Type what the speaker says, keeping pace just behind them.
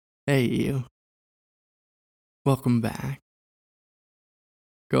Hey, you. Welcome back.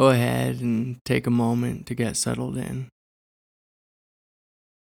 Go ahead and take a moment to get settled in.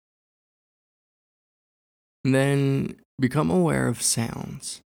 And then become aware of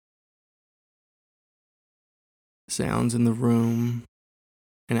sounds. Sounds in the room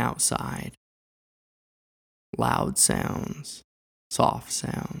and outside. Loud sounds, soft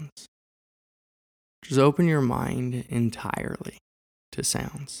sounds. Just open your mind entirely to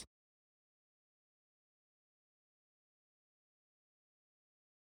sounds.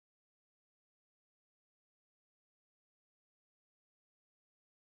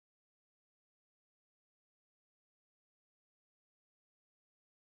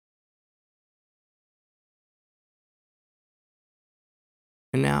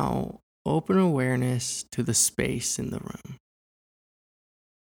 And now open awareness to the space in the room,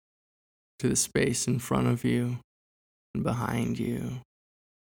 to the space in front of you and behind you,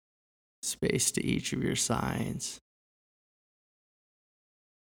 space to each of your sides.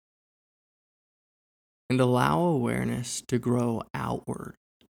 And allow awareness to grow outward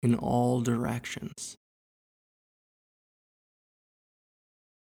in all directions.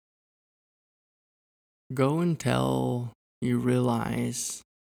 Go until you realize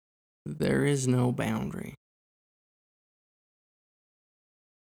there is no boundary,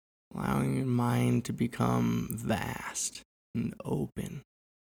 allowing your mind to become vast and open.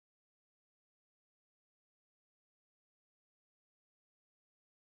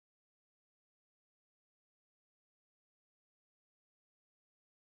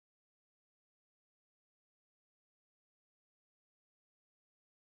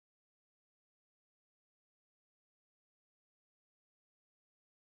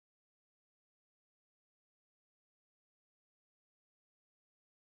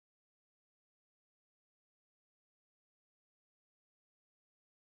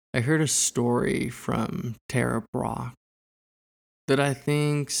 I heard a story from Tara Brach that I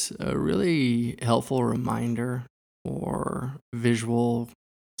think's a really helpful reminder or visual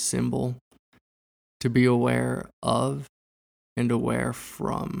symbol to be aware of and aware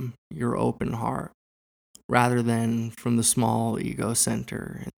from your open heart, rather than from the small ego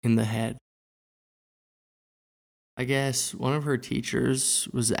center in the head. I guess one of her teachers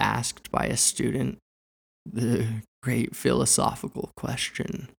was asked by a student the great philosophical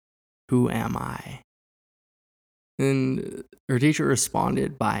question, who am I? And her teacher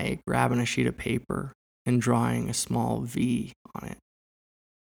responded by grabbing a sheet of paper and drawing a small V on it.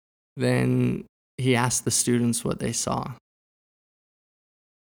 Then he asked the students what they saw.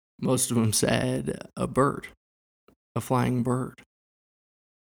 Most of them said a bird, a flying bird.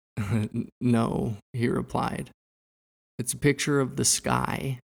 No, he replied. It's a picture of the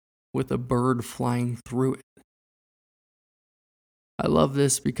sky with a bird flying through it. I love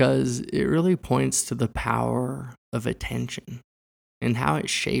this because it really points to the power of attention and how it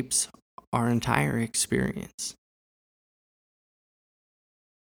shapes our entire experience.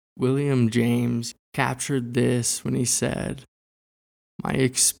 William James captured this when he said, "My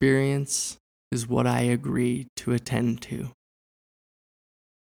experience is what I agree to attend to."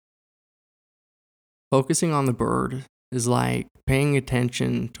 Focusing on the bird is like paying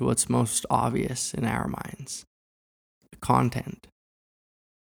attention to what's most obvious in our minds, the content.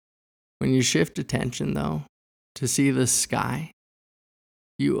 When you shift attention, though, to see the sky,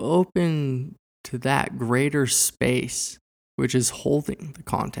 you open to that greater space which is holding the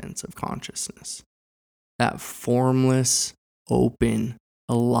contents of consciousness. That formless, open,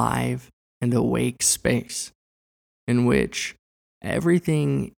 alive, and awake space in which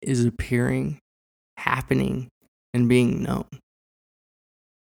everything is appearing, happening, and being known,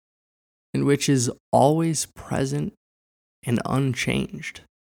 and which is always present and unchanged.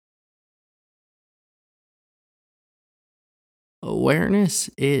 Awareness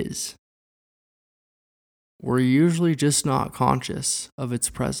is. We're usually just not conscious of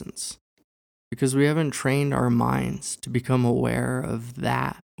its presence because we haven't trained our minds to become aware of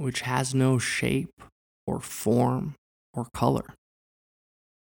that which has no shape or form or color.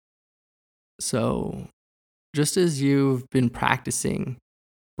 So, just as you've been practicing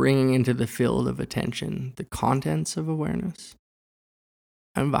bringing into the field of attention the contents of awareness,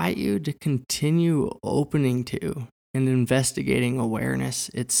 I invite you to continue opening to and investigating awareness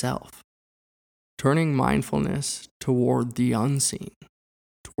itself, turning mindfulness toward the unseen,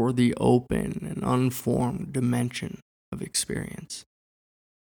 toward the open and unformed dimension of experience.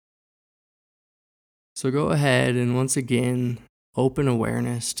 So go ahead and once again open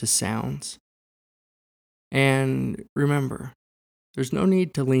awareness to sounds. And remember, there's no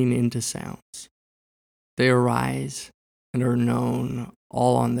need to lean into sounds. They arise and are known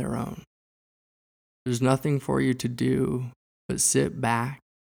all on their own. There's nothing for you to do but sit back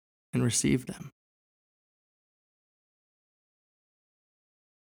and receive them.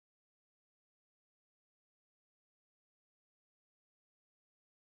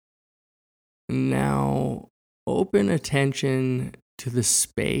 Now, open attention to the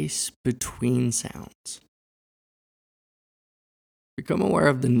space between sounds. Become aware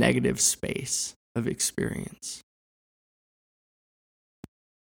of the negative space of experience.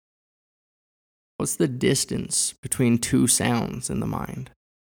 What's the distance between two sounds in the mind?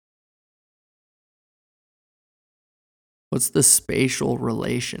 What's the spatial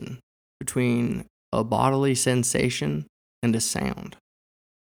relation between a bodily sensation and a sound?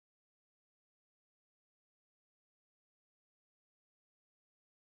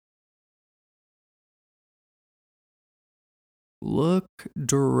 Look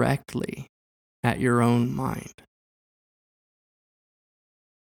directly at your own mind.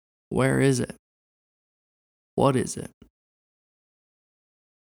 Where is it? What is it?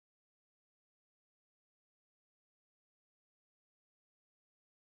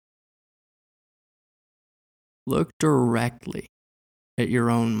 Look directly at your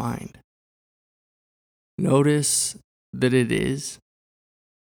own mind. Notice that it is,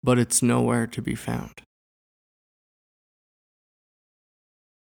 but it's nowhere to be found.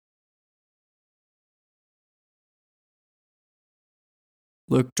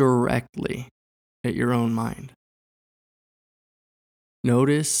 Look directly at your own mind.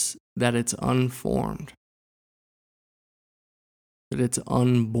 Notice that it's unformed, that it's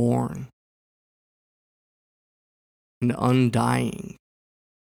unborn and undying.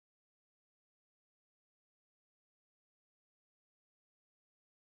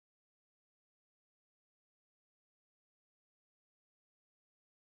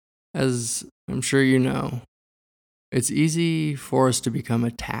 As I'm sure you know, it's easy for us to become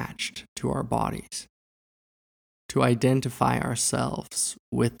attached to our bodies, to identify ourselves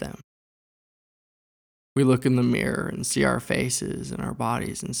with them. We look in the mirror and see our faces and our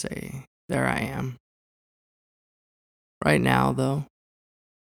bodies and say, there I am. Right now, though,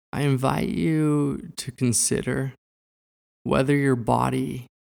 I invite you to consider whether your body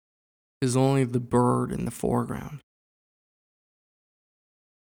is only the bird in the foreground.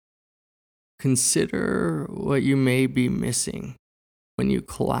 Consider what you may be missing when you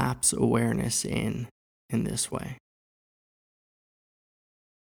collapse awareness in this way.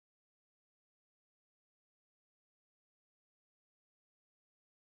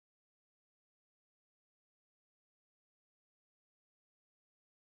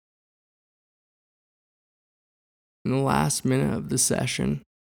 In the last minute of the session,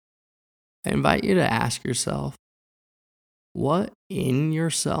 I invite you to ask yourself, what in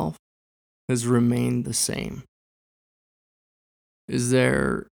yourself has remained the same? Is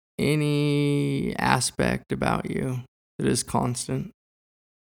there any aspect about you that is constant,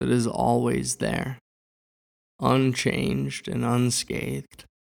 that is always there, unchanged and unscathed?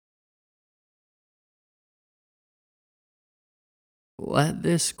 Let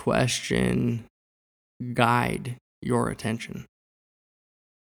this question guide your attention.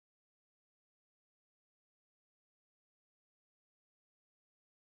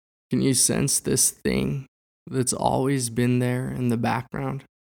 Can you sense this thing that's always been there in the background?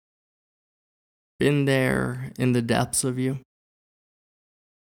 Been there in the depths of you?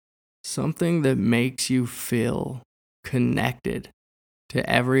 Something that makes you feel connected to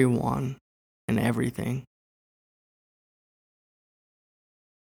everyone and everything.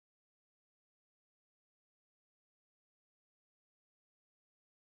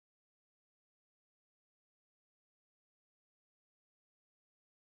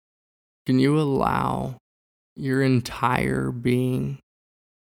 Can you allow your entire being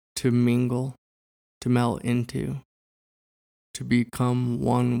to mingle, to melt into, to become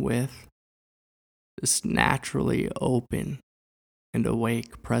one with this naturally open and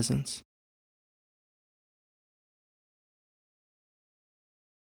awake presence?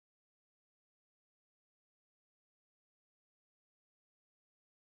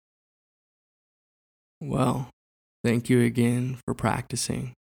 Well, thank you again for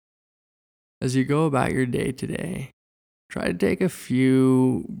practicing. As you go about your day today, try to take a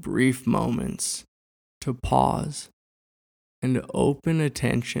few brief moments to pause and open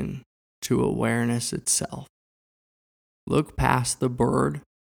attention to awareness itself. Look past the bird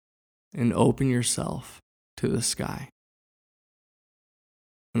and open yourself to the sky.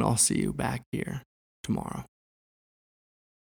 And I'll see you back here tomorrow.